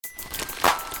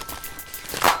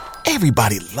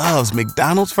everybody loves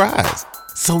McDonald's fries.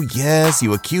 So yes,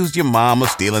 you accused your mom of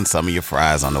stealing some of your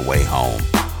fries on the way home.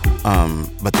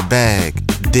 But the bag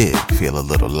did feel a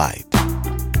little light.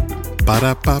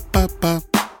 Ba-da-ba-ba-ba.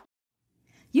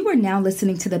 You are now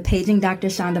listening to the Paging Dr.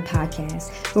 Shonda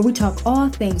podcast, where we talk all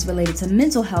things related to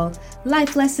mental health,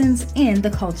 life lessons, and the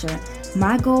culture.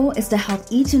 My goal is to help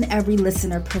each and every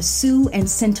listener pursue and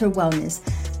center wellness.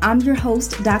 I'm your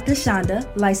host, Dr. Shonda,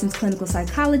 licensed clinical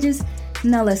psychologist.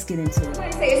 Now let's get into it.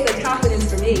 I say it's the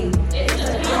confidence for me. It's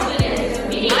the confidence for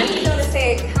me. I'm just going to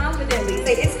say it confidently.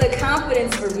 Say it's the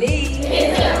confidence for me.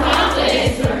 It's the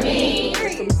confidence for me.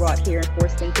 We brought here and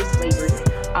forced into slavery.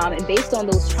 And based on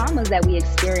those traumas that we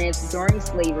experienced during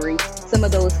slavery, some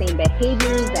of those same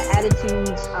behaviors, the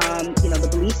attitudes, the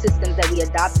belief systems that we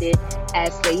adopted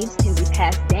as slaves can be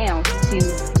passed down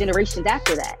to generations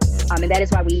after that. And that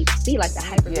is why we see like the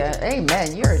hyper. Yeah,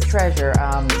 amen. You're a treasure,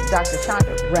 Dr.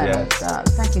 Shonda Reynolds.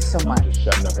 Yes. Thank you so much. I'm just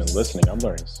shutting up and listening. I'm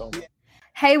learning so much.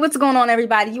 Hey, what's going on,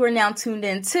 everybody? You are now tuned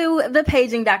in to the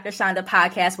Paging Dr. Shonda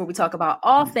podcast, where we talk about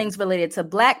all things related to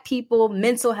Black people,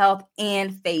 mental health,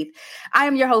 and faith. I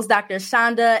am your host, Dr.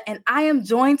 Shonda, and I am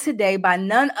joined today by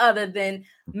none other than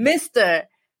Mr.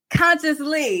 Conscious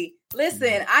Lee.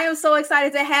 Listen, I am so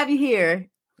excited to have you here.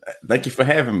 Thank you for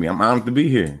having me. I'm honored to be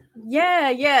here.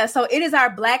 Yeah. So it is our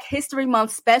Black History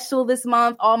Month special this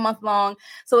month, all month long.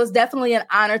 So it's definitely an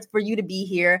honor for you to be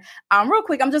here. Real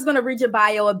quick, I'm just going to read your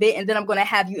bio a bit, and then I'm going to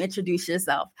have you introduce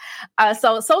yourself.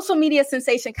 So social media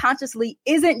sensation Conscious Lee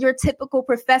isn't your typical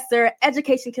professor,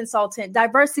 education consultant,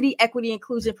 diversity, equity,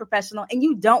 inclusion professional, and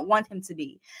you don't want him to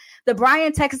be. The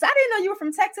Bryan, Texas, I didn't know you were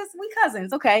from Texas. We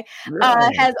cousins. Okay.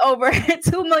 Has over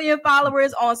 2 million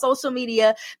followers on social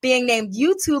media, being named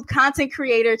YouTube Content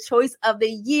Creator Choice of the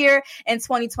Year in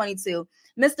 2022.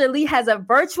 Mr. Lee has a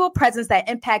virtual presence that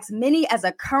impacts many as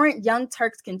a current Young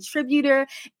Turks contributor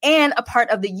and a part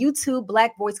of the YouTube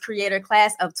Black Voice Creator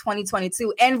Class of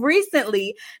 2022, and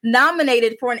recently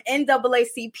nominated for an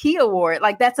NAACP award.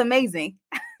 Like, that's amazing.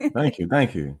 Thank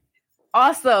you.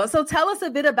 Awesome. So tell us a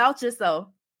bit about yourself.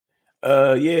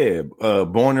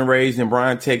 Born and raised in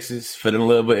Bryan, Texas, fell in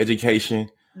love with education.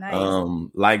 Nice.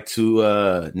 Like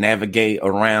to navigate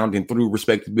around and through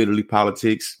respectability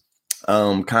politics.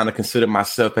 Kind of consider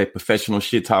myself a professional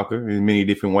shit talker in many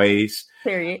different ways.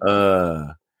 Period.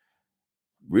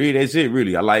 Really, that's it.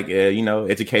 Really, I like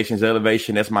education's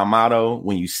elevation. That's my motto.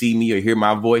 When you see me or hear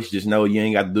my voice, just know you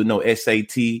ain't got to do no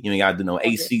SAT. You ain't got to do no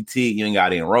ACT. You ain't got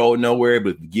to enroll nowhere.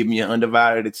 But if you give me your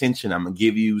undivided attention, I'm gonna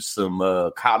give you some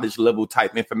college level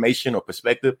type information or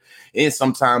perspective, and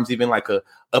sometimes even like a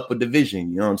upper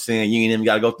division. You know what I'm saying? You ain't even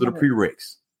got to go through the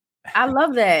prereqs. I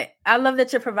love that. I love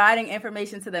that you're providing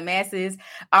information to the masses.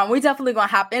 We're definitely going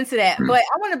to hop into that, but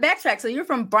I want to backtrack. So you're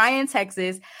from Bryan,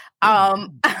 Texas.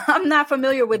 I'm not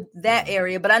familiar with that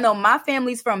area, but I know my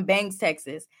family's from Banks,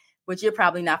 Texas, which you're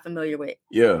probably not familiar with.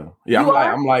 Yeah.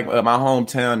 I'm like my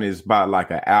hometown is about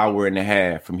like an hour and a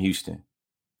half from Houston.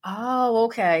 Oh,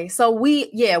 okay. So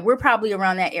we're probably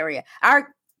around that area. Our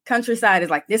countryside is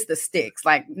like this, the sticks.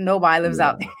 Like nobody lives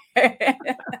out there.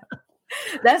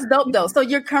 That's dope though. So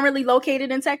you're currently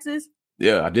located in Texas?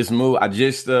 Yeah, I just moved.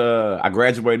 I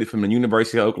graduated from the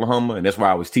University of Oklahoma, and that's where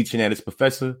I was teaching at as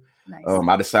professor. Nice.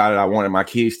 I decided I wanted my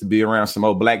kids to be around some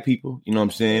old Black people, you know what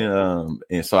I'm saying?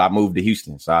 And so I moved to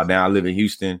Houston. So now I live in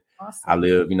Houston. Awesome. I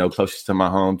live, closest to my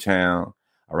hometown,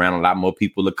 around a lot more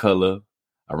people of color,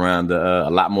 around a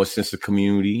lot more sense of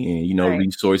community and, right.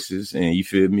 Resources, and you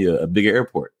feel me, a bigger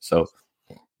airport. So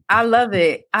I love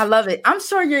it. I'm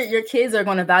sure your kids are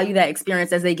going to value that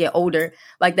experience as they get older,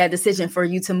 like that decision for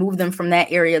you to move them from that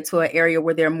area to an area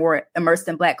where they're more immersed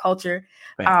in Black culture.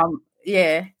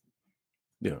 Yeah.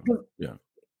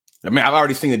 I mean, I've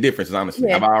already seen the differences, honestly.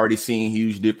 Yeah. I've already seen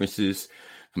huge differences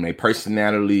from their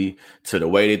personality to the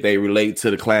way that they relate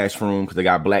to the classroom, because they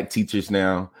got Black teachers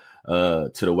now, to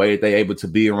the way that they're able to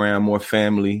be around more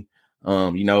family.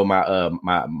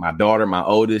 My daughter, my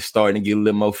oldest, starting to get a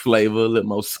little more flavor, a little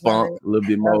more spunk, a little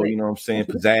bit more,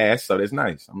 pizzazz. So that's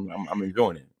nice. I'm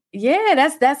enjoying it. Yeah,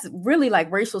 that's really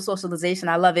like racial socialization.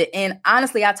 I love it. And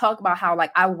honestly, I talk about how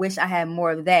like I wish I had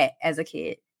more of that as a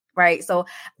kid. Right. So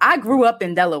I grew up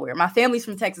in Delaware. My family's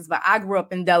from Texas, but I grew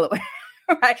up in Delaware.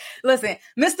 Right. Listen,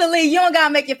 Mr. Lee, you don't got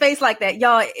to make your face like that.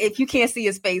 Y'all, if you can't see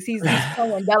his face, he's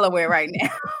in Delaware right now.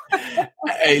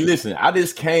 Hey, listen, I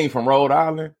just came from Rhode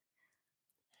Island.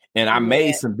 And I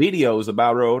made some videos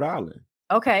about Rhode Island.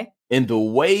 Okay. And the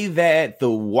way that the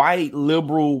white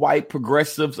liberal, white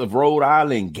progressives of Rhode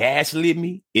Island gaslit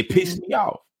me, it pissed me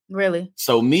off. Really?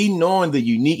 So me knowing the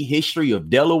unique history of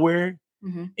Delaware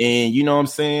and,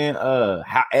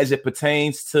 how as it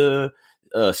pertains to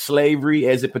slavery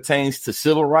as it pertains to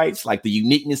civil rights, like the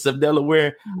uniqueness of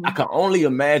Delaware, I can only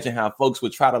imagine how folks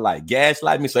would try to like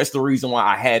gaslight me. So that's the reason why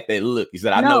I had that look, is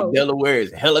that I know Delaware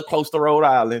is hella close to Rhode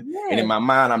Island. Yeah. And in my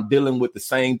mind, I'm dealing with the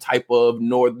same type of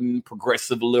northern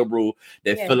progressive liberal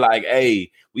that feel like,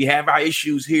 hey, we have our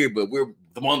issues here, but we're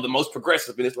one of the most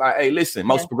progressive. And it's like, hey, listen,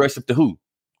 most progressive to who?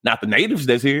 Not the natives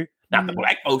that's here. Not the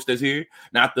black folks that's here,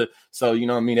 so you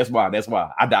know what I mean. That's why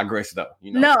I digress though.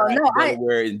 You know,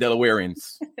 Delaware and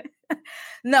Delawareans.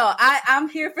 No, I'm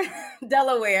here for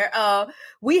Delaware.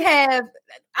 We have,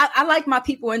 I like my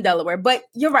people in Delaware, but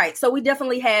you're right. So we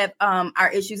definitely have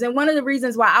our issues. And one of the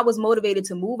reasons why I was motivated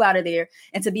to move out of there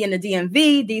and to be in the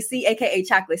DMV, DC, aka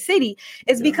Chocolate City,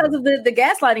 is because of the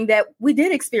gaslighting that we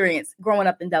did experience growing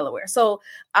up in Delaware. So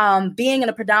being in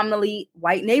a predominantly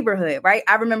white neighborhood, right?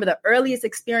 I remember the earliest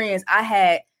experience I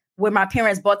had where my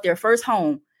parents bought their first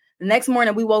home. The next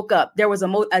morning we woke up, there was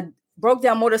a broke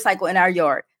down motorcycle in our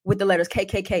yard with the letters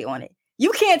KKK on it.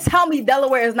 You can't tell me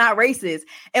Delaware is not racist.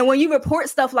 And when you report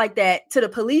stuff like that to the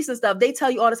police and stuff, they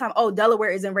tell you all the time, oh, Delaware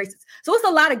isn't racist. So it's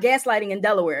a lot of gaslighting in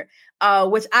Delaware,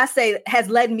 which I say has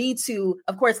led me to,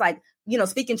 of course, like, you know,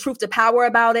 speaking truth to power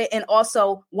about it, and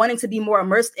also wanting to be more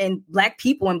immersed in Black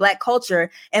people and Black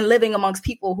culture and living amongst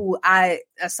people who I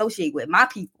associate with, my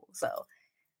people. So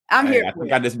I'm here. I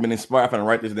think I just been inspired. I'm going to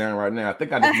write this down right now. I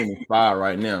think I just been inspired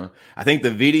right now. I think the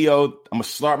video, I'm going to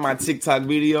start my TikTok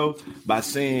video by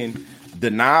saying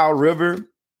the Nile River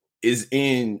is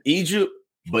in Egypt,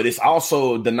 but it's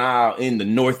also the Nile in the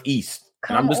Northeast.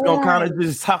 And I'm just going to kind of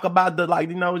just talk about the, like,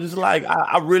 you know, just like,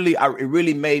 it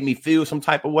really made me feel some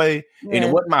type of way. Yeah. And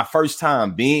it wasn't my first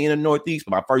time being in the Northeast,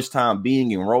 but my first time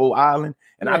being in Rhode Island.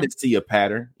 And I did see a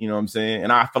pattern, you know what I'm saying?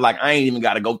 And I feel like I ain't even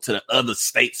got to go to the other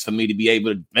states for me to be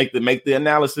able to make the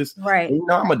analysis. Right. And, you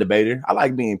know, I'm a debater. I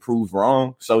like being proved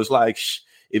wrong. So it's like,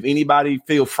 if anybody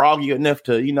feel froggy enough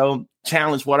to, you know,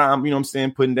 challenge what I'm, you know what I'm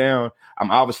saying, putting down, I'm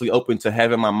obviously open to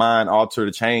having my mind alter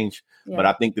to change. Yeah. But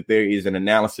I think that there is an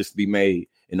analysis to be made.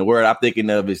 And the word I'm thinking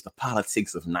of is the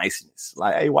politics of niceness.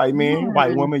 Like, hey, white man,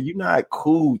 white woman, you're not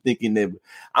cool thinking that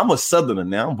I'm a Southerner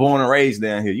now. I'm born and raised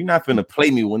down here. You're not finna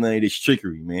play me with none of this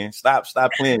trickery, man. Stop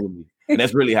playing with me. And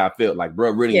that's really how I felt. Like,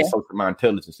 bro, really insulted my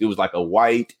intelligence. It was like a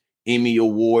white Emmy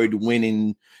Award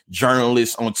winning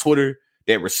journalist on Twitter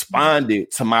that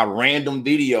responded to my random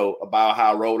video about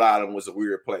how Rhode Island was a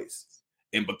weird place.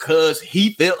 And because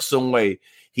he felt some way,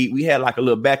 we had like a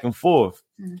little back and forth.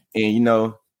 And, you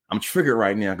know, I'm triggered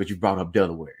right now because you brought up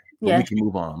Delaware. But we can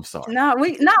move on. I'm sorry. No,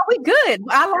 we good.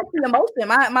 I like the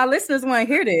emotion. My listeners want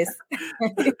to hear this.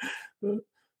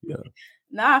 Yeah.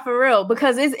 Nah, for real,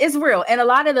 because it's real. And a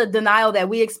lot of the denial that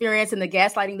we experience and the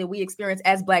gaslighting that we experience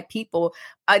as Black people,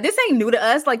 this ain't new to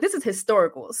us. Like, this is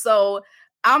historical. So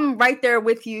I'm right there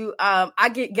with you. I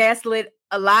get gaslit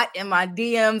a lot in my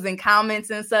DMs and comments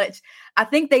and such. I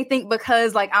think they think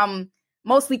because like I'm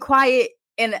mostly quiet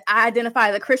and I identify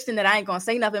as a Christian that I ain't gonna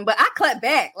say nothing, but I clap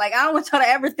back. Like, I don't want y'all to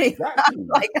ever think like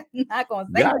I'm not gonna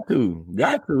say nothing.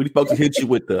 Got to. These folks hit you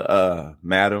with the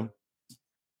madam,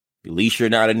 at least you're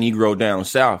not a Negro down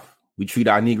south. We treat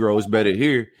our Negroes better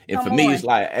here. And for me, it's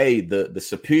like, hey, the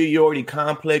superiority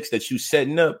complex that you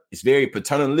setting up is very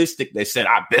paternalistic. They said,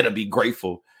 I better be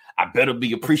grateful. I better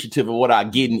be appreciative of what I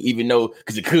get, even though,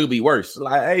 because it could be worse.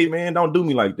 Like, hey, man, don't do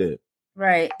me like that.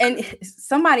 Right. And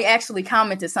somebody actually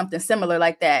commented something similar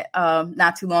like that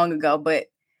not too long ago, but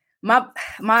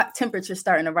my temperature's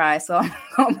starting to rise. So I'm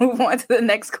going to move on to the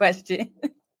next question.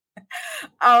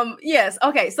 Yes.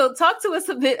 Okay. So talk to us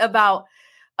a bit about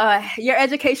your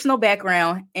educational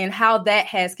background and how that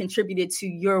has contributed to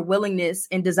your willingness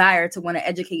and desire to want to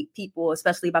educate people,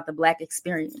 especially about the Black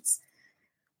experience.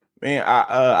 Man,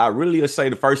 I really say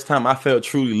the first time I felt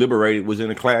truly liberated was in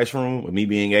the classroom, with me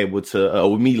being able to,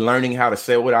 with me learning how to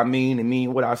say what I mean and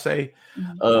mean what I say.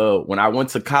 Mm-hmm. When I went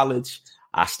to college,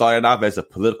 I started off as a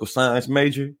political science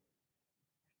major.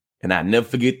 And I never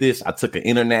forget this. I took an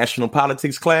international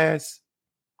politics class.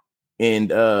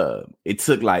 And it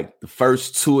took like the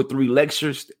first 2 or 3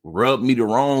 lectures rubbed me the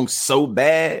wrong so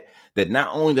bad that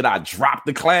not only did I drop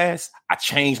the class, I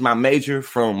changed my major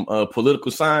from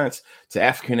political science to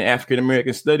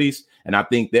African-American studies. And I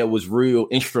think that was real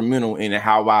instrumental in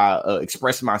how I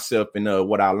expressed myself and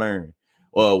what I learned.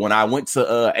 When I went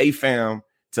to AFAM,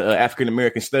 to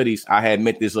African-American studies, I had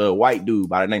met this white dude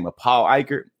by the name of Paul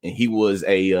Eichert, and he was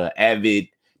a avid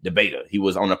debater. He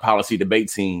was on the policy debate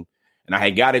team. And I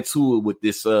had got into it with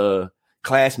this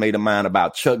classmate of mine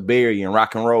about Chuck Berry and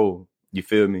rock and roll. You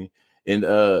feel me? And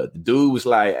the dude was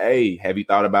like, hey, have you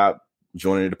thought about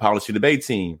joining the policy debate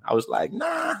team? I was like,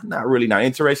 nah, not really, not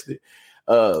interested.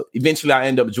 Eventually, I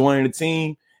ended up joining the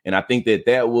team. And I think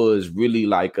that was really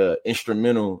like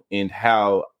instrumental in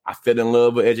how I fell in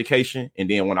love with education. And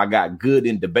then when I got good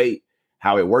in debate,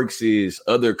 how it works is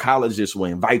other colleges will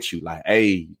invite you, like,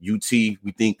 hey, UT,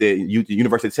 we think that the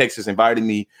University of Texas invited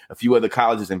me, a few other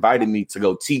colleges invited me to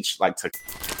go teach, like to.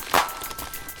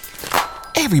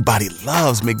 Everybody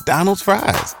loves McDonald's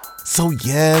fries. So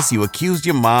yes, you accused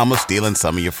your mom of stealing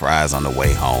some of your fries on the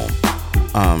way home.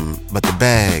 But the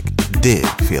bag did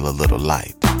feel a little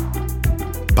light.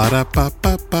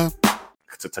 Ba-da-ba-ba-ba.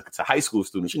 To high school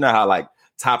students, you know how like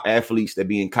top athletes that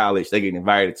be in college, they get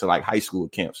invited to like high school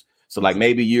camps. So like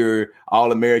maybe you're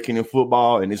All-American in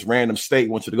football and this random state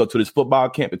wants you to go to this football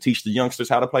camp and teach the youngsters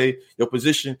how to play your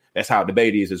position. That's how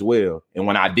debate is as well. And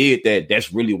when I did that,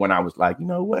 that's really when I was like, you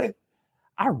know what?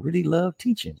 I really love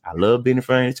teaching. I love being in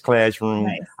front of this classroom.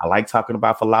 Nice. I like talking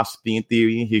about philosophy and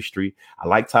theory and history. I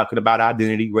like talking about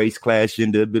identity, race, class,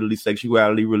 gender, ability,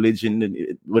 sexuality, religion,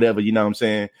 and whatever, you know what I'm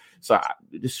saying? So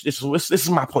this is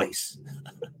my place.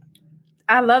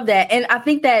 I love that. And I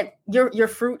think that your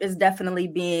fruit is definitely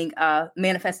being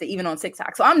manifested even on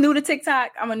TikTok. So I'm new to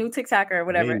TikTok. I'm a new TikToker or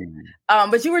whatever.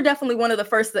 But you were definitely one of the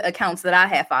first accounts that I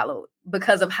have followed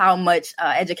because of how much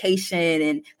education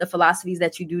and the philosophies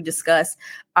that you do discuss.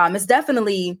 It's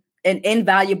definitely an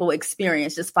invaluable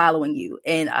experience just following you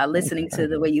and listening to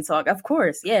the way you talk. Of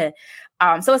course. Yeah.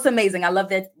 So it's amazing. I love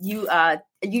that you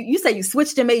say you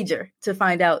switched your major to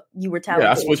find out you were talented.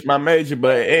 Yeah, I switched my major,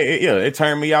 but it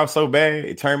turned me out so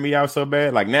bad.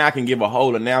 Like now I can give a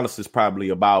whole analysis probably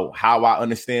about how I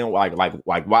understand, like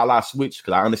while I switched,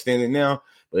 because I understand it now.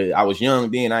 But I was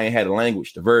young then, I ain't had a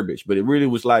language, the verbiage. But it really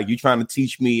was like you trying to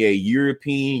teach me a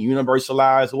European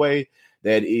universalized way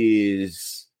that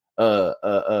is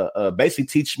basically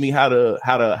teach me how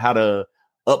to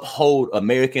uphold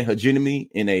American hegemony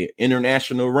in a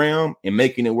international realm and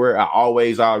making it where I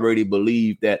always already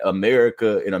believe that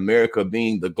America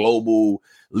being the global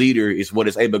leader is what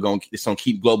is able to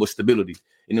keep global stability.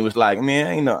 And it was like,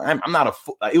 man, I'm not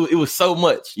it was so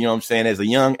much, you know what I'm saying? As a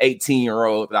young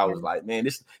 18-year-old, I was like, man,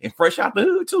 this, and fresh out the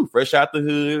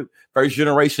hood, first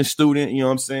generation student, you know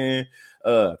what I'm saying?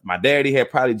 My daddy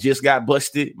had probably just got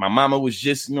busted. My mama was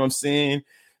just, you know what I'm saying?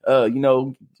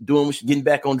 Getting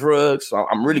back on drugs. So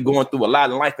I'm really going through a lot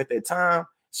in life at that time.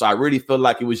 So I really felt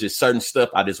like it was just certain stuff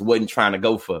I just wasn't trying to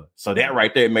go for. So that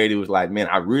right there made it was like, man,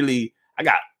 I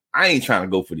ain't trying to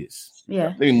go for this. Yeah.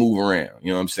 Let me move around. You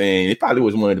know what I'm saying? It probably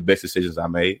was one of the best decisions I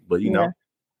made, but you know.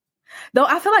 Though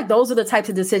I feel like those are the types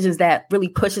of decisions that really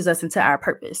pushes us into our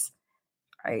purpose.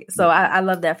 Right. So I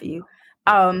love that for you.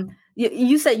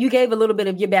 You said you gave a little bit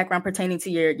of your background pertaining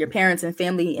to your parents and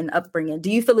family and upbringing.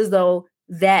 Do you feel as though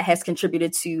that has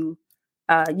contributed to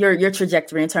your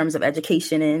trajectory in terms of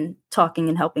education and talking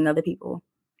and helping other people?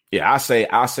 Yeah, I say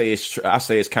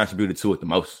it's contributed to it the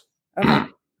most. Okay.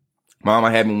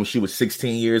 Mama had me when she was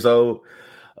 16 years old.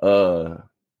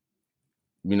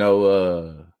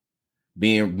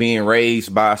 Being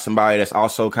raised by somebody that's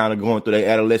also kind of going through their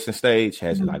adolescent stage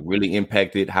has like really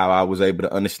impacted how I was able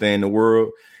to understand the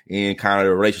world and kind of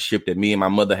the relationship that me and my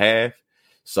mother have.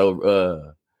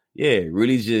 So,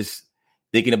 really just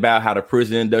thinking about how the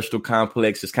prison industrial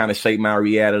complex has kind of shaped my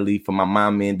reality from my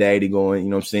mom and daddy going,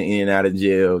 you know what I'm saying, in and out of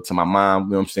jail to my mom, you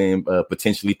know what I'm saying,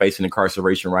 potentially facing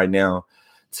incarceration right now,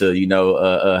 to,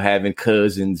 having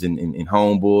cousins and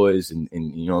homeboys and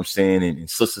you know what I'm saying, and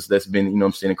sisters that's been, you know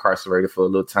what I'm saying, incarcerated for a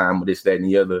little time with this, that, and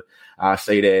the other. I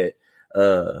say that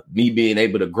me being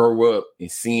able to grow up and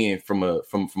seeing from a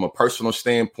personal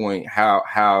standpoint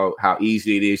how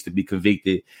easy it is to be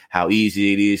convicted, how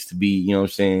easy it is to be, you know what I'm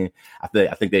saying, I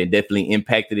think that it definitely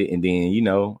impacted it. And then,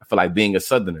 I feel like being a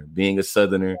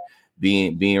Southerner,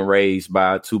 being raised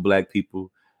by two Black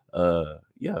people,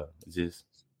 just.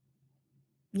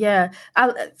 Yeah.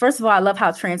 First of all, I love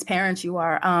how transparent you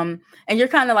are. And you're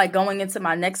kind of like going into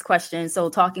my next question. So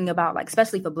talking about, like,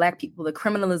 especially for Black people, the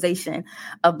criminalization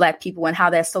of Black people and how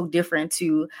that's so different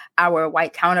to our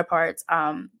white counterparts.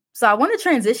 So I want to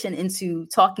transition into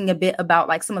talking a bit about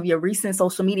like some of your recent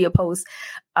social media posts,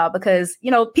 because,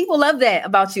 people love that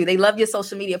about you. They love your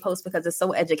social media posts because it's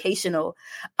so educational.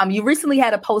 You recently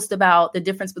had a post about the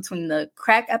difference between the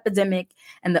crack epidemic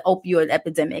and the opioid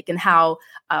epidemic and how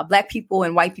Black people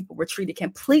and white people were treated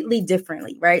completely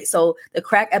differently, right? So the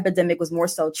crack epidemic was more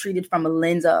so treated from a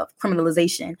lens of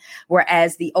criminalization,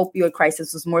 whereas the opioid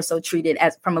crisis was more so treated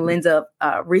as from a lens of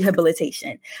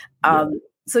rehabilitation.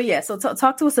 So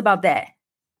talk to us about that.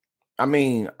 I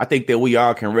mean, I think that we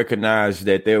all can recognize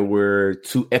that there were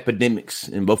two epidemics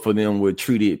and both of them were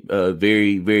treated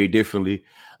very, very differently.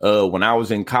 When I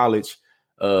was in college,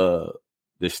 the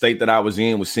state that I was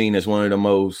in was seen as one of the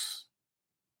most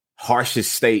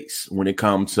harshest states when it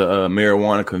comes to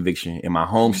marijuana conviction. In my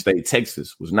home state,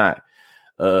 Texas, was not.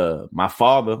 My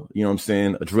father, you know what I'm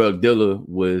saying, a drug dealer,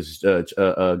 was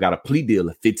got a plea deal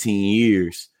of 15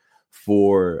 years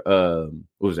for what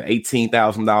was it,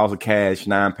 $18,000 of cash,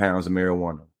 9 pounds of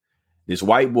marijuana. This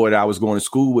white boy that I was going to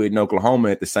school with in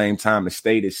Oklahoma at the same time, the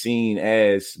state is seen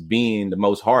as being the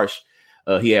most harsh.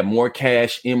 He had more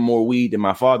cash and more weed than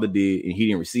my father did, and he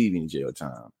didn't receive any jail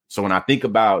time. So when I think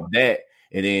about that,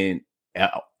 and then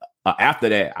after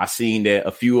that, I seen that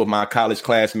a few of my college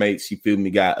classmates, you feel me,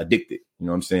 got addicted. You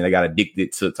know what I'm saying? They got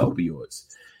addicted to opioids.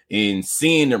 And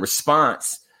seeing the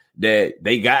response that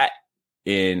they got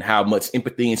and how much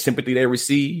empathy and sympathy they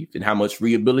received and how much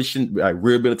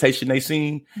rehabilitation they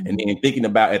seen. And then thinking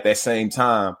about at that same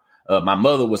time, my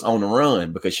mother was on the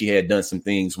run because she had done some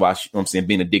things while she, you know what I'm saying,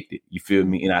 being addicted. You feel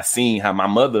me? And I seen how my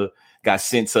mother got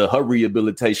sent to her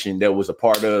rehabilitation that was a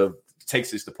part of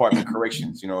Texas Department of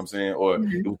Corrections, you know what I'm saying? Or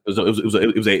it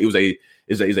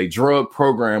was a drug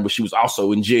program, but she was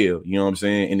also in jail, you know what I'm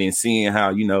saying? And then seeing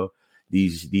how, you know,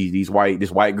 this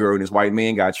white girl and this white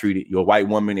man got treated, your white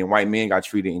woman and white man got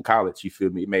treated in college, you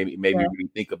feel me? It made me really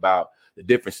think about the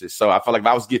differences. So I feel like if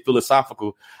I was to get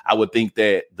philosophical, I would think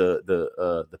that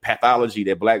the pathology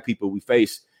that Black people we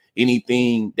face,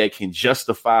 anything that can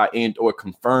justify and or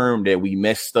confirm that we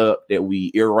messed up, that we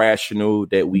irrational,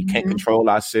 that we can't control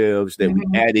ourselves, that we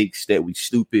addicts, that we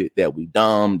stupid, that we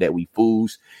dumb, that we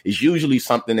fools, is usually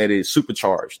something that is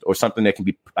supercharged or something that can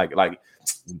be like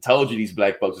we told you these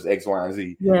Black folks is X, Y, and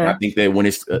Z. Yeah. And I think that when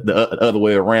it's the other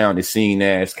way around, it's seen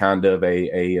as kind of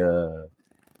an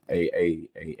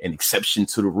exception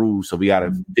to the rule. So we got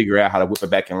to figure out how to whip it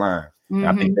back in line. And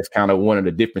I think that's kind of one of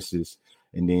the differences.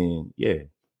 And then,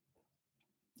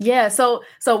 Yeah. So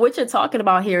what you're talking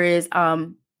about here is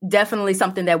definitely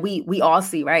something that we all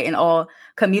see, right? In all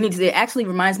communities. It actually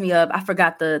reminds me of, I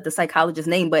forgot the psychologist's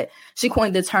name, but she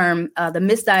coined the term, the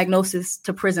misdiagnosis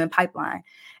to prison pipeline.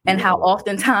 And how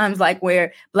oftentimes, like,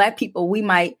 where Black people, we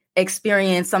might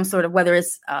experience some sort of, whether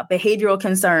it's behavioral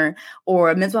concern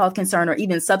or mental health concern or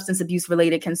even substance abuse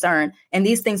related concern, and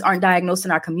these things aren't diagnosed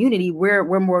in our community,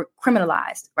 we're more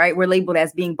criminalized, right? We're labeled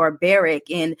as being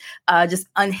barbaric and just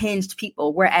unhinged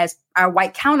people, whereas our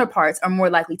white counterparts are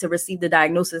more likely to receive the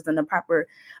diagnosis and the proper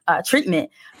treatment.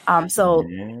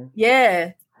 Man,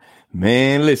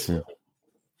 listen.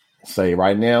 Say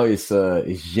right now it's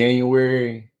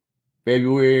January,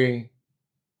 February.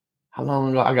 How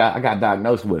long ago? I got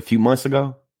diagnosed a few months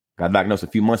ago. Got diagnosed a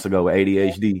few months ago with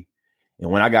ADHD. And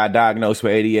when I got diagnosed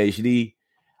with ADHD,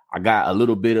 I got a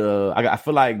little bit of, I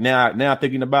feel like now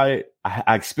thinking about it,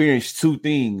 I experienced two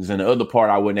things. And the other part,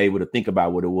 I wasn't able to think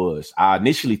about what it was. I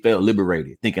initially felt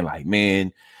liberated, thinking like,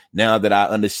 man, now that I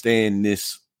understand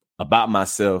this about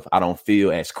myself, I don't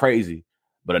feel as crazy.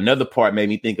 But another part made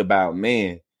me think about,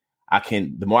 man,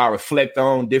 the more I reflect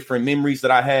on different memories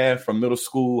that I have from middle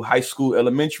school, high school,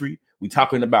 elementary, we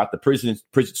talking about the prison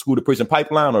school to prison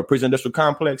pipeline or prison industrial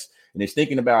complex. And it's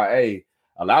thinking about, hey,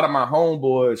 a lot of my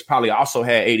homeboys probably also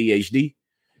had ADHD.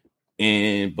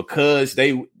 And because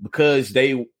it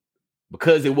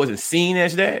wasn't seen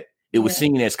as that, it was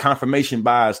seen as confirmation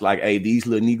bias, like, hey, these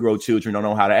little Negro children don't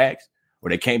know how to act or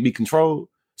they can't be controlled.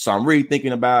 So I'm really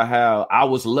thinking about how I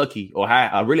was lucky, or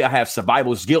how I have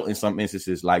survival's guilt in some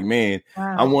instances. Like, man,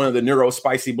 I'm one of the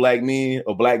neurospicy Black men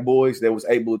or Black boys that was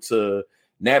able to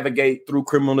navigate through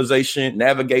criminalization,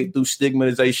 navigate through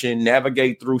stigmatization,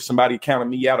 navigate through somebody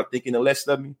counting me out or thinking the less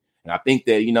of me. And I think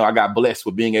that, you know, I got blessed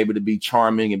with being able to be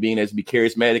charming and being able to be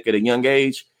charismatic at a young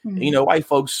age. And, you know, white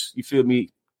folks, you feel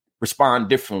me, respond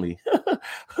differently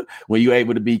when you're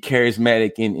able to be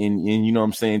charismatic and you know what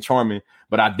I'm saying, charming.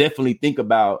 But I definitely think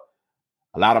about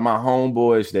a lot of my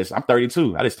homeboys I'm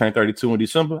 32. I just turned 32 in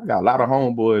December. I got a lot of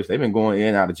homeboys. They've been going in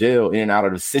and out of jail, in and out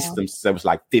of the system since I was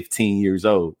like 15 years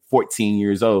old, 14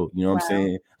 years old. You know what I'm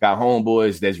saying? Got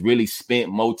homeboys that's really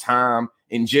spent more time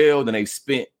in jail than they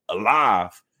spent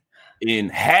alive.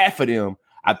 And half of them,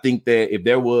 I think that if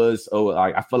there was,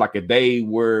 I feel like if they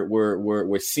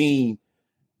were seen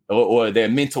or their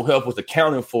mental health was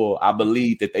accounted for, I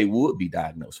believe that they would be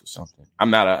diagnosed with something. I'm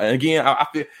not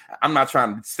I'm not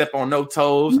trying to step on no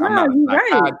toes. No, I'm not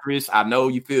a psychiatrist. Right. I know,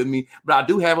 you feel me, but I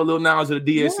do have a little knowledge of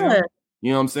the DSM. Yeah.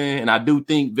 You know what I'm saying? And I do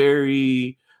think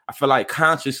I feel like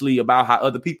consciously about how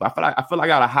other people, I feel like I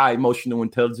got a high emotional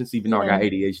intelligence, even though I got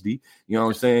ADHD. You know what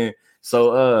I'm saying?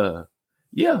 So,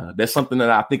 that's something that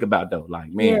I think about though.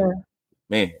 Like, man.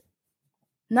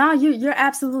 No, you're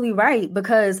absolutely right,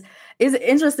 because it's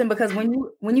interesting because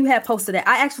when you had posted it,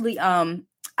 I actually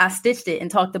I stitched it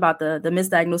and talked about the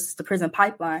misdiagnosis to prison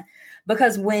pipeline,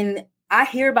 because when I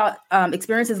hear about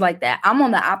experiences like that. I'm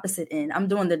on the opposite end. I'm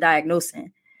doing the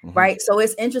diagnosing, right? So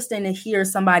it's interesting to hear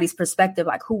somebody's perspective,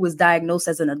 like who was diagnosed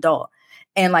as an adult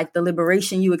and like the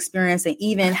liberation you experienced and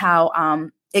even how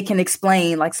it can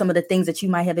explain like some of the things that you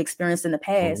might have experienced in the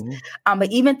past. But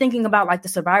even thinking about like the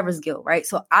survivor's guilt, right?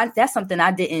 So that's something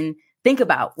I didn't think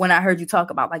about when I heard you talk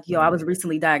about like, I was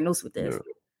recently diagnosed with this.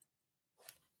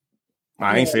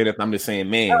 I ain't saying that. I'm just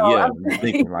saying, man. I'm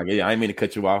thinking like, I didn't mean to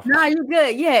cut you off. No, you're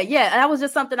good. Yeah. That was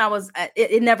just something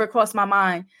it never crossed my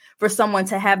mind for someone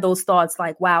to have those thoughts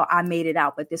like, wow, I made it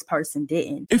out, but this person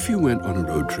didn't. If you went on a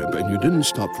road trip and you didn't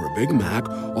stop for a Big Mac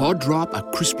or drop a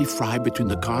crispy fry between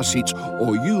the car seats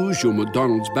or use your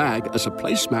McDonald's bag as a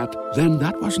placemat, then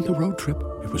that wasn't a road trip.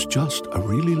 It was just a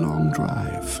really long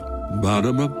drive.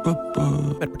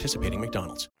 Ba-da-ba-ba-ba. At participating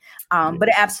McDonald's. But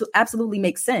it absolutely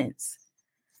makes sense.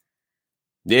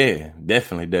 Yeah,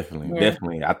 definitely.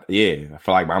 I feel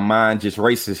like my mind just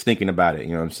races thinking about it.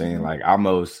 You know what I'm saying? Like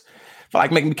almost feel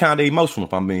like making me kind of emotional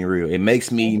if I'm being real. It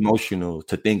makes me emotional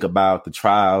to think about the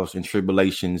trials and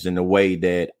tribulations in the way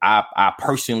that I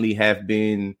personally have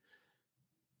been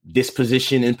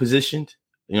dispositioned and positioned.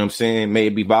 You know what I'm saying?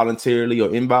 Maybe voluntarily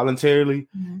or involuntarily.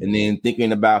 And then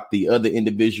thinking about the other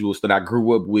individuals that I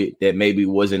grew up with that maybe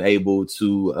wasn't able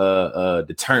to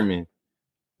determine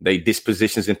they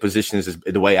dispositions and positions is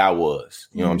the way I was,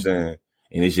 you know what I'm saying?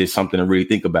 And it's just something to really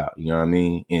think about, you know what I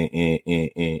mean?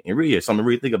 And really, it's something to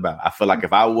really think about. I feel like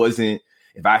if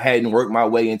I hadn't worked my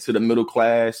way into the middle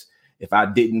class, if I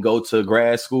didn't go to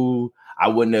grad school, I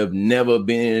wouldn't have never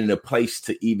been in a place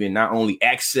to even not only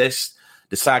access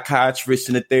the psychiatrist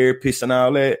and the therapist and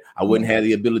all that, I wouldn't have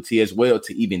the ability as well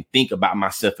to even think about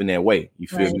myself in that way. You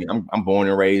feel me? I'm born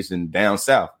and raised in down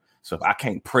south. So if I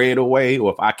can't pray it away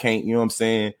or if I can't, you know what I'm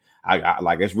saying? I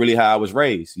like, that's really how I was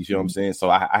raised. You feel what I'm saying?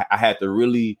 So I had to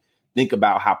really think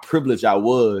about how privileged I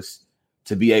was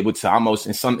to be able to almost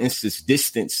in some instance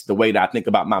distance the way that I think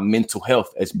about my mental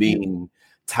health as being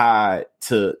tied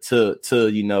to,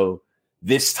 you know,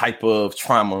 this type of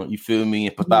trauma, you feel me,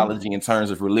 and pathology in terms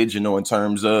of religion or in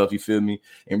terms of, you feel me,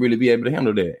 and really be able to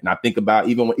handle that. And I think about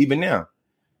even now,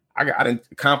 I didn't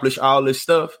accomplish all this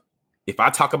stuff. If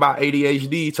I talk about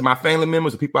ADHD to my family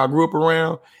members, the people I grew up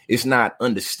around, it's not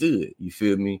understood. You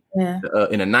feel me? Yeah.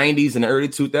 In the 90s and the early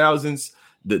 2000s,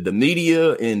 the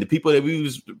media and the people that we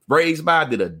was raised by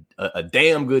did a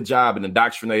damn good job in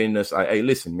indoctrinating us. Hey,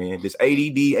 listen, man, this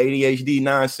ADD, ADHD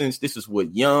nonsense, this is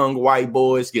what young white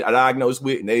boys get diagnosed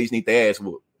with, and they just need their ass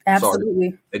whooped.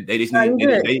 Absolutely. They just need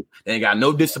they ain't got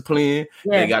no discipline.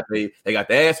 Yeah. They got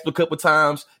the ass a couple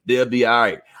times. They'll be all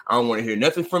right. I don't want to hear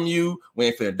nothing from you. We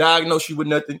ain't finna diagnose you with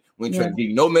nothing. We ain't trying to give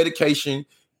you no medication.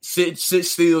 Sit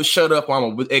still, shut up.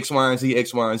 I'm with X, Y, and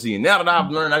Z. And now that I've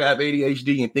learned I got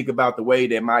ADHD and think about the way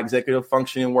that my executive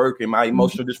functioning work and my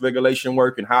emotional dysregulation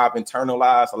work and how I've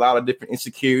internalized a lot of different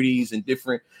insecurities and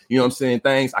different, you know what I'm saying,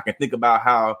 things, I can think about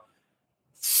how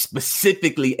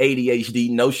specifically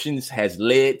ADHD notions has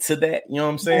led to that, you know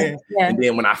what I'm saying? Yeah. And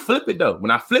then when I flip it,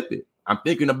 I'm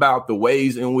thinking about the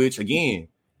ways in which, again,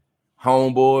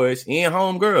 homeboys and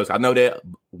homegirls, I know that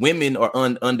women are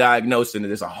undiagnosed and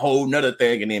there's a whole nother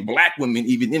thing, and then black women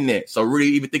even in that. So really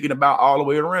even thinking about all the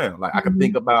way around, like I can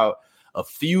think about a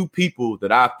few people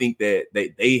that I think that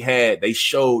they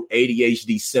showed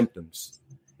ADHD symptoms,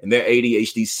 and their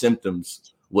ADHD symptoms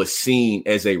was seen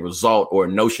as a result or a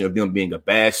notion of them being a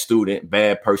bad student,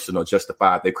 bad person, or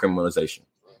justified their criminalization.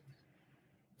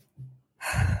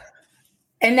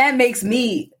 And that makes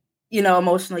me, you know,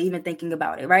 emotional even thinking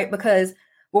about it, right? Because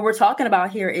what we're talking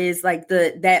about here is like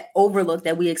that overlook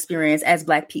that we experience as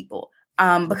Black people.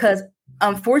 Because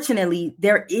unfortunately,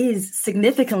 there is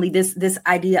significantly this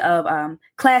idea of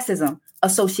classism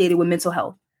associated with mental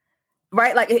health,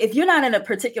 right? Like if you're not in a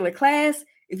particular class,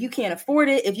 if you can't afford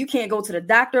it, if you can't go to the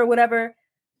doctor or whatever,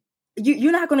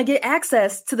 you're not going to get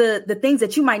access to the things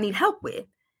that you might need help with.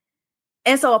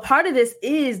 And so a part of this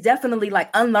is definitely like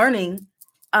unlearning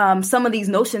some of these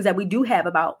notions that we do have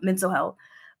about mental health.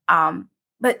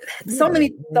 But so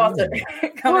many thoughts are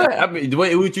coming up. I mean, the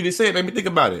way what you just said made me think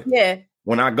about it. Yeah.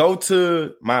 When I go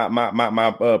to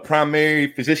my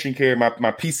primary physician care, my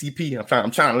PCP,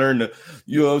 I'm trying to learn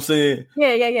you know what I'm saying?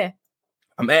 Yeah.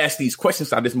 I'm asked these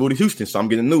questions. I just moved to Houston, so I'm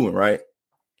getting a new one, right?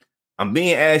 I'm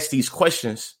being asked these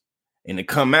questions, and it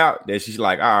come out that she's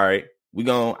like, all right,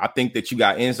 I think that you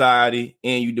got anxiety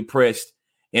and you depressed,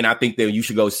 and I think that you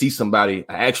should go see somebody,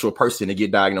 an actual person, to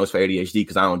get diagnosed for ADHD,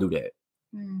 because I don't do that.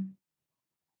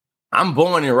 I'm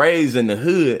born and raised in the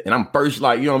hood, and I'm first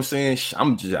like, you know what I'm saying?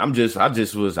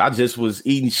 I just was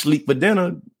eating sleep for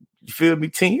dinner, you feel me,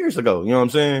 10 years ago, you know what I'm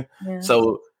saying? Yeah.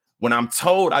 So when I'm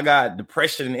told I got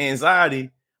depression and anxiety,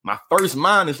 my first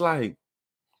mind is like,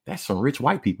 that's some rich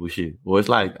white people shit. Or it's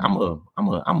like, I'm a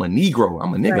Negro,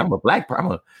 I'm a nigga, right. I'm a black person.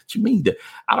 What you mean that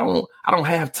I don't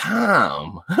have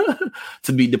time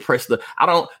to be depressed.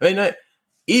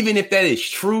 Even if that is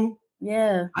true,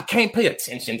 yeah, I can't pay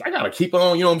attention. I gotta keep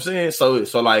on, you know what I'm saying?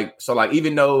 So like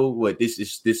even though what this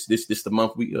the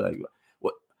month we like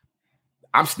what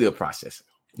I'm still processing.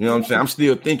 You know what I'm saying? I'm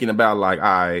still thinking about like, all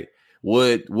right,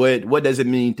 what does it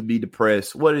mean to be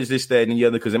depressed? What is this, that, and the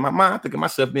other? Because in my mind, I think of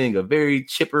myself being a very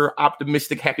chipper,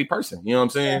 optimistic, happy person. You know what I'm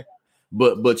saying?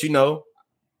 Yeah. But you know,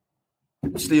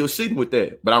 I'm still sitting with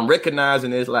that. But I'm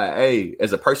recognizing it's like, hey,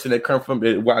 as a person that come from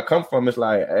where I come from, it's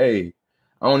like, hey,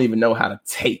 I don't even know how to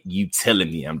take you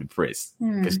telling me I'm depressed.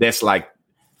 Because that's like,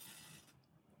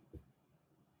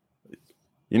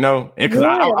 you know, and because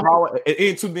I'm always,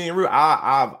 into being real,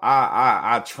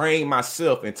 I trained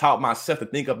myself and taught myself to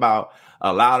think about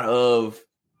a lot of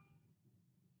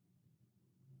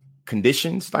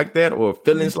conditions like that or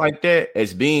feelings like that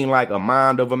as being like a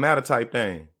mind over matter type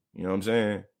thing. You know what I'm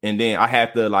saying? And then I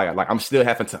have to like I'm still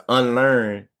having to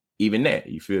unlearn even that.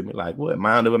 You feel me? Like what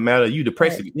mind over matter? You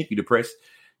depressed if you think you're depressed.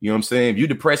 You know what I'm saying? If you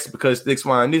depressed because this,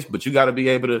 Y, and this, but you got to be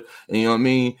able to. You know what I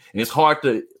mean? And it's hard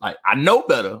to like. I know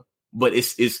better. But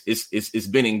it's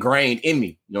been ingrained in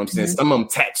me. You know what I'm saying? Some of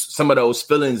them some of those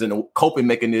feelings and coping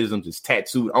mechanisms is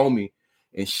tattooed on me.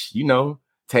 And you know,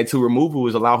 tattoo removal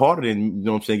is a lot harder than, you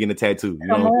know what I'm saying, getting a tattoo. You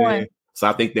know what I'm saying? So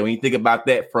I think that when you think about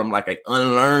that from like an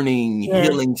unlearning,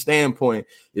 healing standpoint,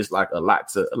 it's like a lot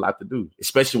to do.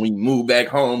 Especially when you move back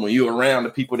home, when you're around the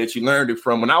people that you learned it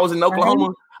from. When I was in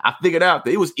Oklahoma, I figured out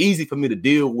that it was easy for me to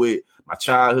deal with my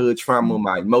childhood trauma,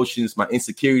 my emotions, my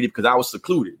insecurity, because I was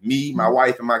secluded, me, my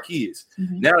wife, and my kids.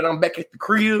 Now that I'm back at the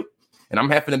crib and I'm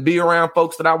having to be around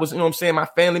folks that I was, you know what I'm saying, my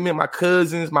family, my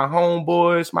cousins, my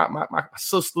homeboys, my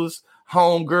sisters,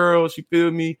 homegirls, you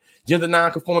feel me? Gender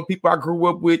non-conforming people I grew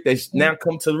up with that's now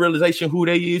come to the realization who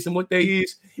they is and what they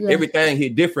is. Everything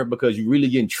hit different because you really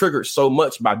getting triggered so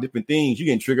much by different things. You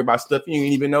getting triggered by stuff you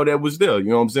didn't even know that was there. You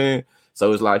know what I'm saying?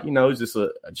 So it's like, you know, it's just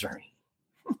a journey.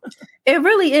 It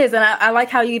really is. And I like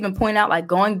how you even point out, like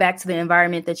going back to the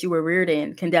environment that you were reared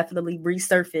in can definitely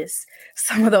resurface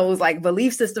some of those like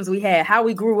belief systems we had, how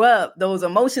we grew up, those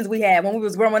emotions we had when we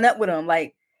was growing up with them.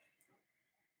 Like,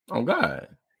 oh God.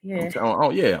 Yeah.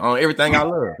 On everything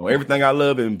I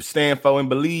love, and stand for and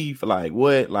believe. Like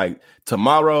what? Like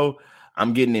tomorrow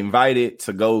I'm getting invited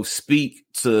to go speak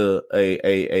to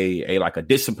a like a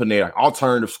disciplinary like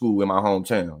alternative school in my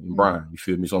hometown in Bryan. You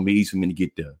feel me? It's gonna be easy for me to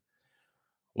get there.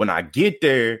 When I get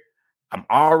there, I'm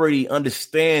already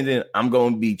understanding I'm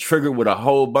going to be triggered with a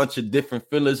whole bunch of different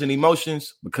feelings and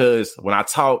emotions because when I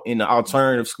taught in the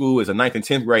alternative school as a 9th and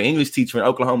 10th grade English teacher in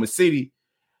Oklahoma City,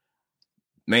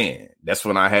 man, that's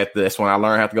when I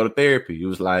learned how to go to therapy. It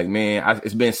was like, man,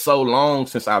 it's been so long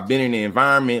since I've been in an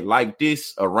environment like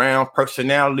this, around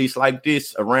personalities like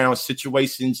this, around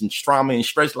situations and trauma and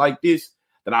stress like this,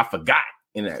 that I forgot.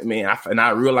 And man, I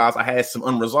realized I had some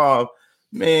unresolved.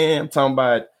 Man, I'm talking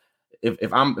about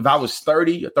if I was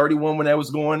 30 or 31 when that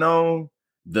was going on,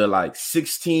 the like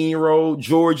 16-year-old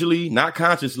George Lee, not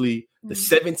consciously, the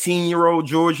 17-year-old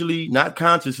George Lee, not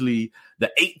consciously,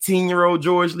 the 18-year-old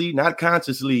George Lee, not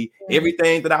consciously,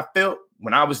 everything that I felt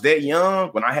when I was that young,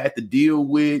 when I had to deal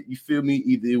with, you feel me,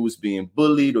 either it was being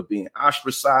bullied or being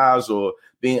ostracized or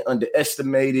being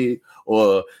underestimated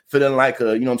or feeling like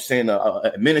a, you know what I'm saying,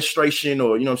 a administration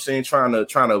or, you know what I'm saying, trying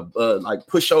to like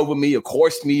push over me or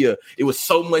coerce me. Or, it was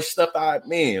so much stuff.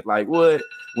 Like what,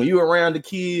 when you around the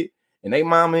kid and they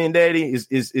mama and daddy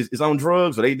is on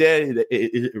drugs or they daddy,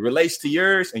 it relates to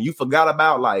yours and you forgot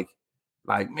about like,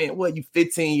 man, what, you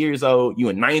 15 years old, you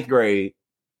in 9th grade.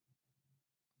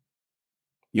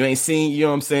 You ain't seen, you know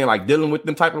what I'm saying, like dealing with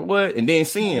them type of what, and then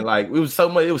seeing like it was so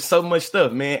much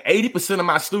stuff, man. 80% of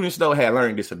my students though had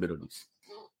learning disabilities.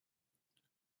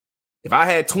 If I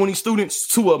had 20 students,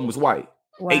 2 of them was white.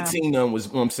 Wow. 18 of them was,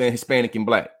 you know what I'm saying, Hispanic and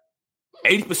black.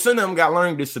 80% of them got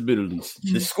learning disabilities.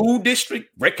 The school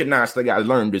district recognized they got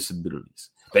learning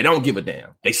disabilities. They don't give a damn.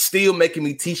 They still making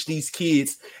me teach these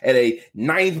kids at a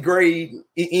 9th grade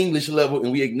English level,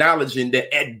 and we acknowledging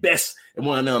that at best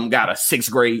one of them got a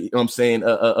 6th grade, you know what I'm saying,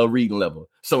 a reading level.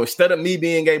 So instead of me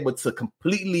being able to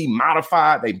completely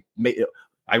modify, they made it,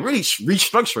 I really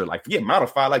restructure it. Like, forget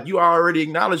modify, like you are already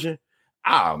acknowledging.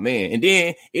 Oh man. And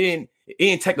then it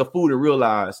didn't take a fool to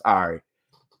realize, all right,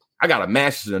 I got a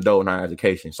master's in adult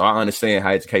non-education. So I understand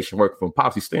how education works from a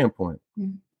policy standpoint.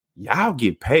 Y'all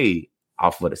get paid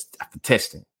off of the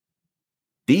testing.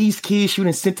 These kids you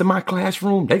done sent to my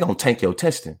classroom, they gonna tank your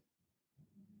testing.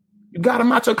 You got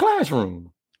them out your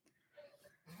classroom.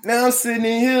 Now I'm sitting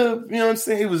in here, you know what I'm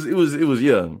saying? It was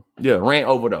ran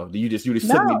over though. You just took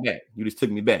me back. You just took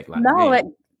me back. Like, no, man. like,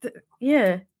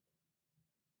 yeah.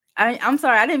 I'm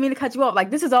sorry, I didn't mean to cut you off.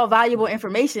 Like, this is all valuable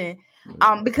information.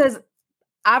 Because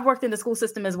I've worked in the school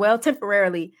system as well,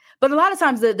 temporarily. But a lot of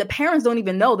times the parents don't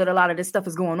even know that a lot of this stuff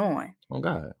is going on. Oh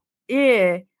God.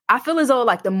 Yeah. I feel as though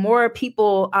like the more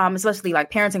people, especially like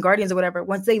parents and guardians or whatever,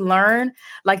 once they learn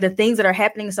like the things that are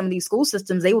happening in some of these school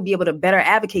systems, they will be able to better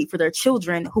advocate for their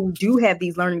children who do have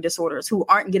these learning disorders, who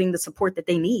aren't getting the support that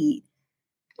they need.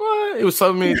 Well, it was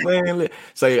so many things.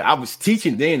 So I was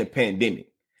teaching during the pandemic.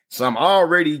 So I'm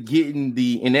already getting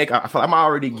I'm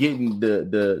already getting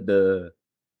the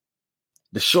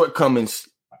shortcomings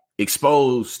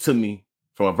exposed to me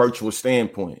from a virtual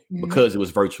standpoint because it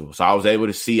was virtual. So I was able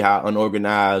to see how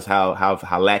unorganized,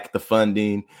 how lacked the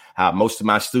funding, how most of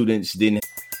my students didn't.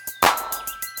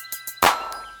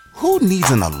 Who needs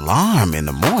an alarm in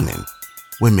the morning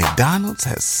when McDonald's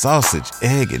has sausage,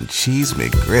 egg, and cheese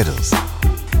McGriddles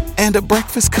and a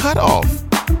breakfast cutoff?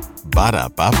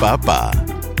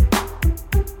 Ba-da-ba-ba-ba.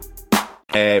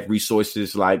 Have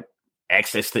resources like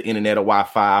access to internet or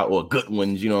Wi-Fi or good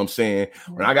ones, you know what I'm saying?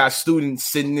 When I got students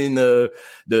sitting in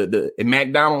in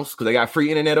McDonald's because they got free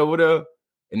internet over there,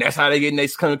 and that's how they get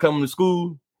next coming to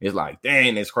school. It's like,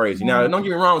 dang, that's crazy. Now, don't get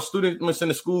me wrong, students in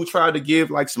the school tried to give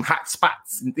like some hot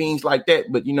spots and things like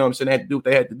that, but you know what I'm saying, they had to do what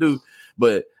they had to do.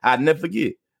 But I'd never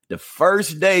forget the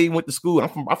first day went to school.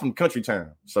 I'm from country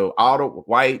town, so all the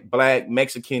white, black,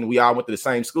 Mexican, we all went to the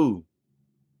same school.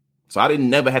 So I didn't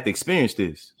never have to experience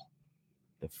this.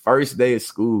 The first day of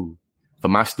school, for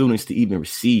my students to even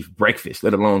receive breakfast,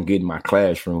 let alone get in my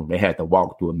classroom, they had to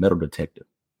walk through a metal detector.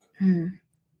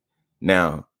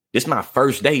 Now, this is my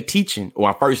first day teaching or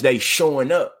my first day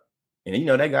showing up. And you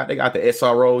know, they got the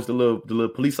SROs, the little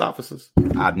police officers.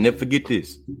 I'll never forget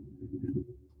this.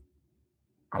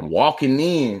 I'm walking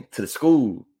in to the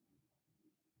school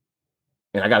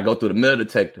and I gotta go through the metal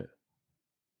detector.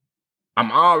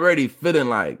 I'm already feeling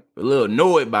like a little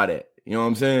annoyed by that. You know what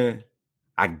I'm saying?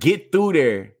 I get through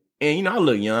there and, you know, I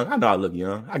look young. I know I look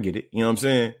young. I get it. You know what I'm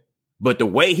saying? But the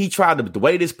way the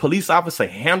way this police officer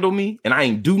handled me and I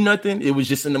ain't do nothing, it was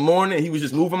just in the morning. He was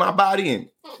just moving my body and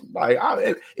like,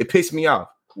 it pissed me off.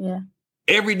 Yeah.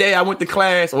 Every day I went to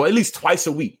class, or at least twice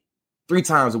a week, 3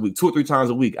 times a week, 2 or 3 times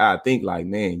a week. I think like,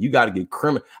 man, you got to get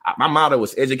criminal. My motto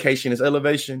was education is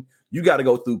elevation. You got to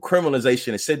go through criminalization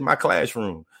and sit in my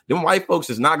classroom. Them white folks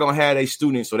is not going to have their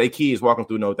students or their kids walking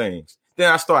through no things.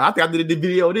 Then I think I did a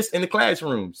video of this in the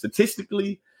classroom.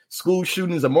 Statistically, school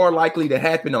shootings are more likely to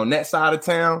happen on that side of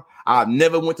town. I've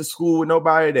never went to school with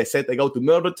nobody that said they go through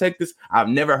metal detectors. I've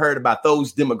never heard about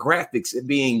those demographics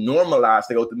being normalized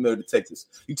to go through metal detectors.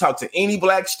 You talk to any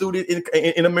black student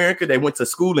in America that went to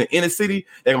school in inner city,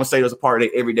 they're going to say it was a part of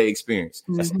their everyday experience.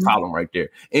 That's a problem right there.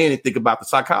 And think about the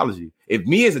psychology. If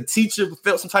me as a teacher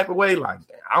felt some type of way, like,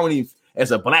 I don't even,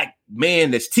 as a black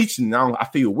man that's teaching, I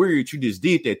feel weird you just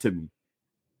did that to me.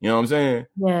 You know what I'm saying?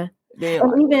 Yeah. Damn.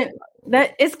 And even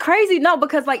that, it's crazy. No,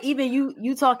 because like even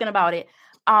you talking about it.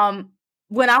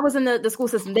 When I was in the school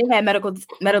system, they had metal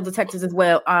detectors as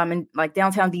well. In like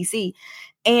downtown DC,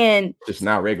 and it's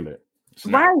not regular.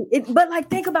 Right. But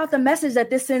like, think about the message that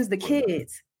this sends the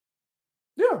kids.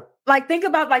 Yeah. Like, think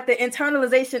about like the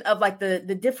internalization of like the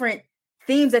different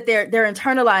themes that they're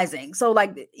internalizing. So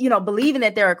like, you know, believing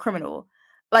that they're a criminal,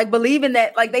 like believing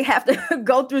that like they have to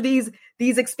go through these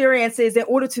experiences in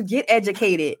order to get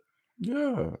educated.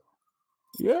 Yeah.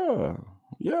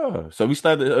 So we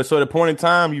started. So at a point in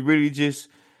time, you really just,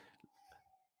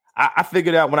 I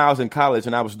figured out when I was in college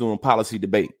and I was doing policy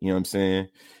debate. You know what I'm saying?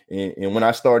 And when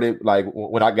I started, like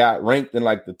when I got ranked in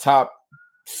like the top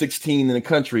 16 in the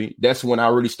country, that's when I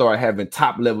really started having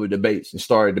top level debates and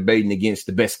started debating against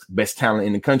the best talent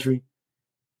in the country.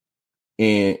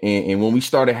 And when we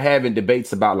started having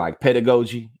debates about like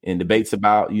pedagogy and debates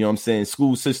about, you know what I'm saying,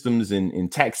 school systems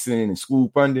and taxing and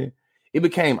school funding, it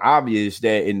became obvious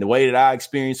that in the way that I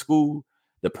experienced school,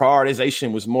 the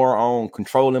prioritization was more on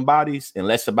controlling bodies and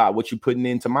less about what you're putting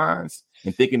into minds,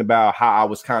 and thinking about how I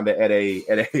was kind of at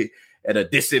a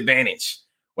disadvantage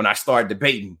when I started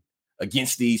debating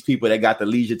against these people that got the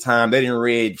leisure time. They didn't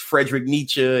read Friedrich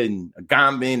Nietzsche and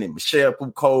Agamben and Michel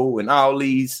Foucault and all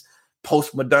these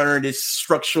postmodernist,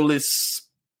 structuralist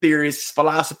theorists,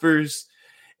 philosophers.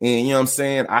 And you know what I'm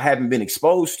saying? I haven't been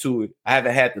exposed to it. I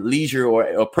haven't had the leisure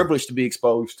or privilege to be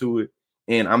exposed to it.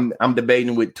 And I'm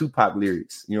debating with Tupac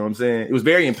lyrics. You know what I'm saying? It was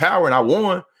very empowering. I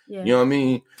won. Yeah. You know what I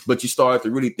mean? But you start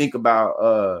to really think about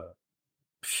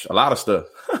a lot of stuff.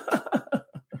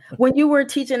 When you were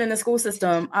teaching in the school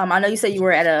system, I know you said you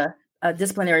were at a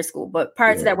disciplinary school, but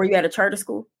prior to that, were you at a charter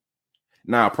school?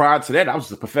 Now, prior to that, I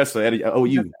was a professor at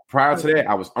OU. Prior to that,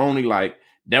 I was only like,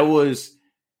 that was,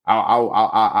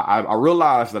 I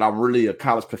realized that I'm really a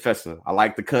college professor. I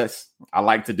like to cuss. I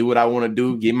like to do what I want to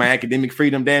do, get my academic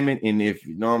freedom, damn it. And if,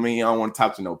 you know what I mean, I don't want to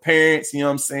talk to no parents, you know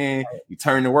what I'm saying? You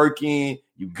turn the work in,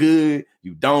 you good,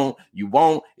 you don't, you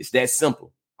won't. It's that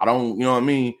simple. I don't, you know what I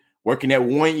mean? Working that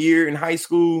 1 year in high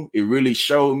school, it really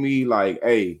showed me like,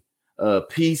 hey,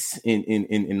 peace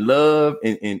and love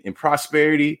and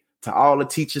prosperity to all the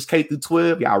teachers K through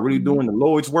 12. Y'all really doing the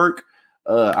Lord's work.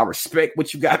 I respect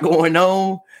what you got going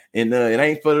on, and it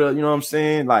ain't for the, you know what I'm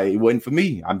saying? Like, it wasn't for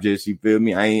me. I'm just, you feel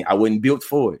me? I wasn't built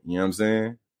for it. You know what I'm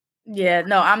saying? Yeah,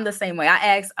 no, I'm the same way. I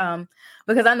asked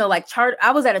because I know like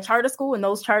I was at a charter school, and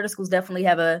those charter schools definitely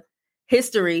have a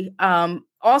history.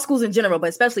 All schools in general, but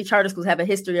especially charter schools have a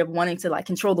history of wanting to like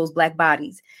control those Black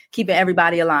bodies, keeping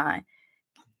everybody aligned.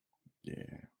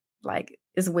 Yeah. Like,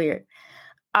 it's weird.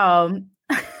 You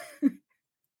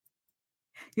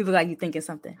look like you thinking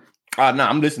something. No,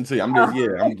 I'm listening to you. I'm just, you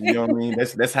know what I mean?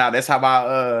 That's how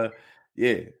I,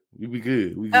 we be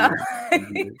good. We good.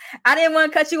 I didn't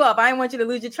want to cut you off. I didn't want you to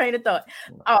lose your train of thought.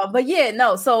 But yeah,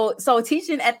 no. So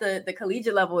teaching at the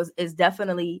collegiate level is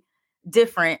definitely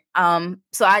different.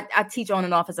 So I teach on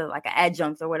and off as like an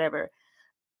adjunct or whatever.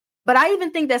 But I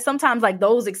even think that sometimes like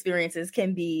those experiences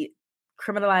can be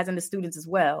criminalizing the students as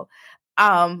well.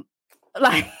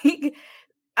 Like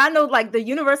I know like the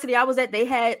university I was at, they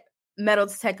had metal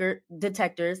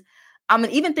detectors. And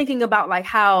even thinking about like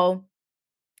how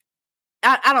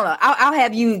I don't know. I'll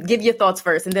have you give your thoughts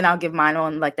first, and then I'll give mine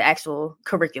on like the actual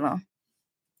curriculum.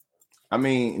 I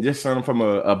mean, just from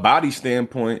a body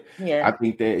standpoint, I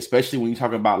think that especially when you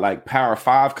talk about like Power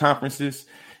 5 conferences,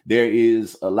 there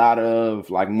is a lot of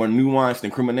like more nuanced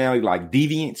and criminality, like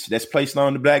deviance that's placed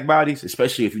on the Black bodies,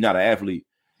 especially if you're not an athlete.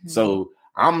 Mm-hmm. So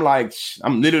I'm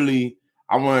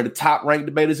one of the top ranked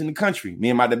debaters in the country. Me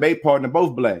and my debate partner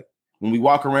both Black. When we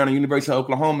walk around the University of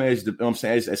Oklahoma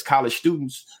as college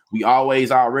students, we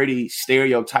always already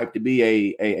stereotyped to be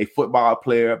a football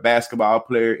player, a basketball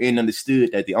player, and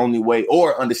understood that the only way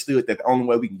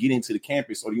we can get into the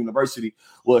campus or the university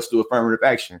was through affirmative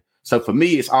action. So for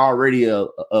me, it's already a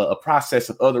process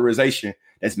of otherization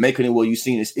that's making it where you're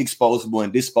seen as exposable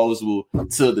and disposable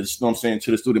to the, you know what I'm saying,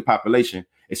 to the student population.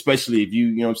 Especially if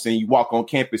you know what I'm saying, you walk on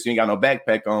campus, you ain't got no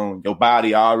backpack on, your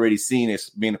body already seen as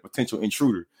being a potential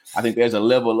intruder. I think there's a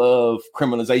level of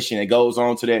criminalization that goes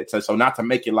on to that. So not to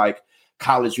make it like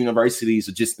college universities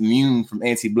are just immune from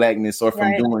anti-Blackness or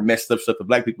from doing messed up stuff to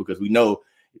Black people, because we know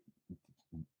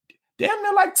damn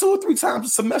near like 2 or 3 times a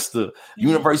semester,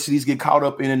 universities get caught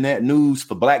up in that news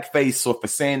for blackface or for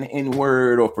saying the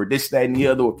N-word or for this, that, and the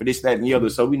other, or for this, that, and the other.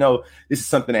 So we know this is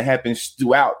something that happens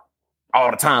throughout all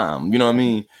the time. You know what I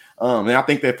mean? And I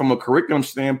think that from a curriculum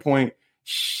standpoint,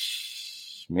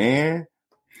 man,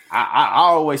 I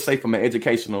always say from an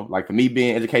educational, like for me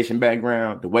being education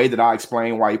background, the way that I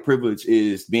explain white privilege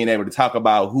is being able to talk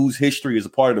about whose history is a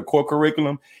part of the core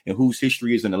curriculum and whose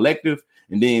history is an elective.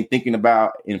 And then thinking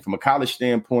about, and from a college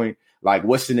standpoint, like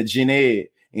what's in the gen ed,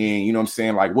 and you know what I'm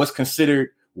saying, like what's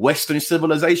considered Western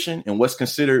civilization and what's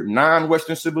considered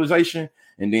non-Western civilization,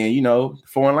 and then, you know,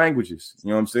 foreign languages.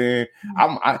 You know what I'm saying?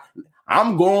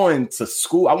 I'm going to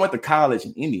school. I went to college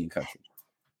in Indian country.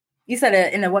 You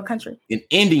said in what country? In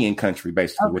Indian country,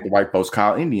 basically, what the white folks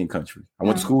call Indian country. I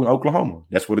went to school in Oklahoma.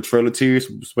 That's where the Trail of Tears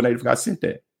for Native got sent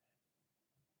at.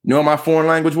 You know what my foreign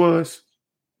language was?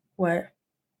 What?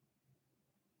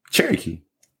 Cherokee.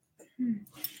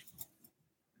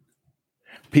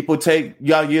 People you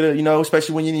gotta get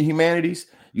especially when you're in humanities,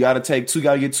 you gotta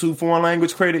get 2 foreign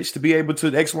language credits to be able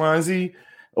to X, Y, and Z,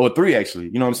 or 3 actually.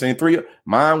 You know what I'm saying? 3.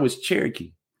 Mine was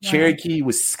Cherokee. Wow. Cherokee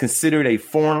was considered a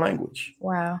foreign language.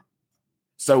 Wow.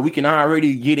 So we can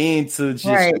already get into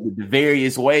just the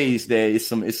various ways that it's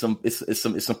some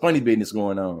funny business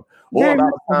going on. Or a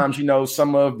lot of times,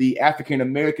 some of the African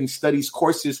American studies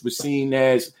courses were seen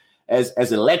as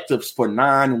electives for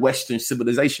non-Western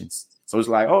civilizations. So it's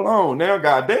like, hold on now,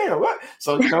 goddamn, what?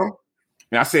 So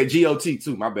and I said GOT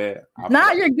too. My bad.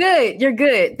 Nah, you're good. You're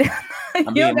good.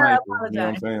 I'm being mindful. You know what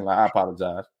I'm saying? Like, I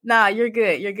apologize. Nah, you're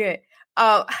good. You're good.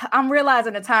 I'm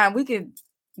realizing the time we could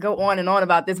go on and on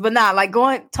about this, but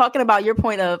talking about your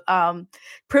point of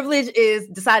privilege is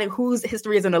deciding whose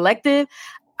history is an elective.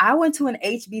 I went to an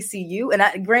HBCU,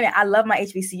 and granted, I love my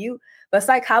HBCU, but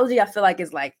psychology I feel like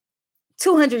is like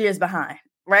 200 years behind,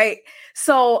 right?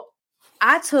 So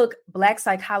I took Black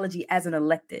psychology as an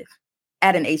elective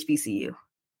at an HBCU.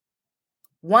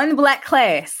 1 Black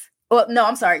class. Well, no,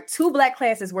 I'm sorry. 2 Black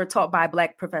classes were taught by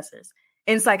Black professors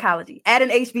in psychology at an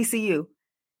HBCU.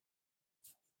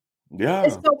 Yeah.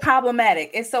 It's so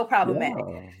problematic. It's so problematic.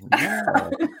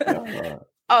 Yeah.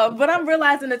 But I'm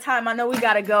realizing the time. I know we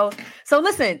got to go. So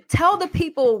listen, tell the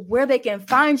people where they can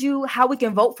find you, how we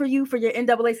can vote for you for your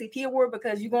NAACP award,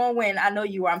 because you're going to win. I know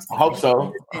you are. I hope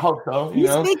so.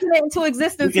 You're speaking it into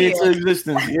existence.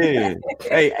 Yeah.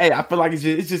 hey, I feel like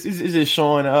it's just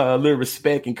showing a little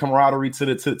respect and camaraderie to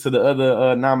the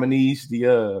other nominees,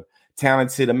 the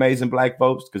talented, amazing Black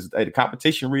folks, because the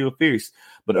competition real fierce.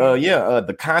 But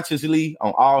the Consciously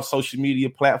on all social media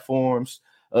platforms,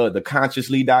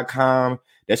 theconsciously.com.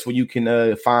 That's where you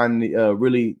can find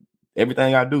really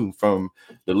everything I do, from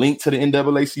the link to the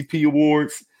NAACP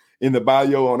awards in the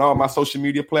bio on all my social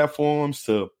media platforms,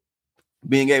 to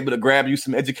being able to grab you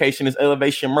some Education is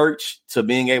Elevation merch, to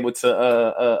being able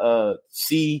to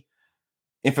see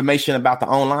information about the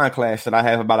online class that I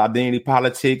have about identity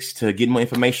politics, to get more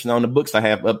information on the books I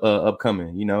have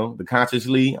upcoming. The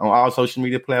Consciously on all social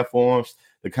media platforms,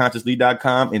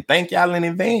 theconsciously.com. And thank y'all in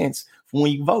advance for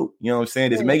when you vote. You know what I'm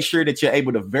saying? Just make sure that you're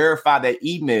able to verify that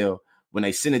email when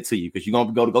they send it to you, because you're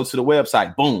going to go to the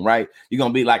website, boom, right? You're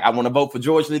going to be like, I want to vote for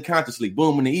George Lee Consciously,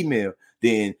 boom, in the email.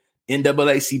 Then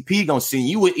NAACP going to send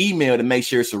you an email to make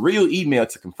sure it's a real email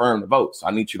to confirm the vote. So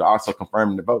I need you to also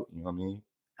confirm the vote. You know what I mean?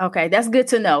 Okay, that's good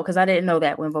to know, because I didn't know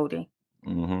that when voting.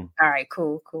 Mm-hmm. All right,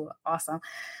 cool. Awesome.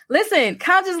 Listen,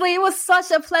 Consciously, it was such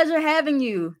a pleasure having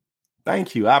you.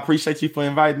 Thank you. I appreciate you for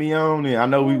inviting me on. And I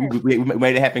know we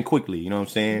made it happen quickly. You know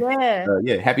what I'm saying?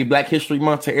 Yeah. Happy Black History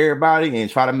Month to everybody, and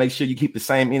try to make sure you keep the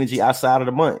same energy outside of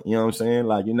the month. You know what I'm saying?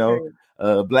 Like,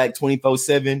 Black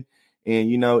 24/7.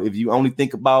 And, if you only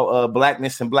think about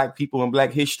Blackness and Black people and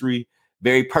Black history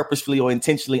very purposefully or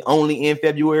intentionally only in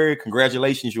February,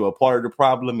 congratulations, you're a part of the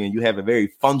problem, and you have a very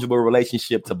fungible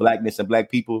relationship to Blackness and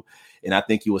Black people. And I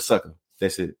think you a sucker.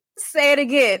 That's it. Say it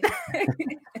again.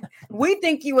 We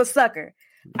think you a sucker.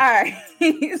 All right.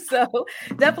 So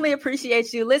definitely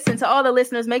appreciate you. Listen, to all the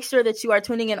listeners, make sure that you are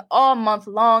tuning in all month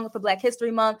long for Black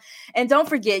History Month. And don't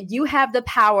forget, you have the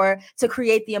power to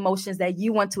create the emotions that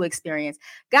you want to experience.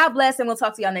 God bless, and we'll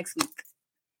talk to y'all next week.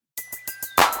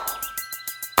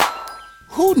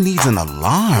 Who needs an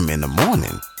alarm in the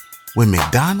morning when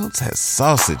McDonald's has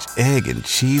sausage, egg, and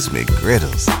cheese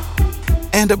McGriddles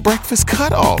and a breakfast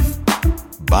cutoff?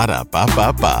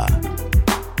 Ba-da-ba-ba-ba.